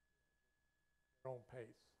their own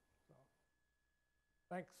pace. So,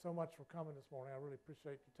 thanks so much for coming this morning. I really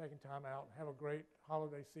appreciate you taking time out. Have a great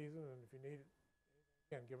holiday season, and if you need it,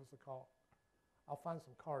 again, give us a call. I'll find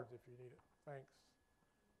some cards if you need it. Thanks.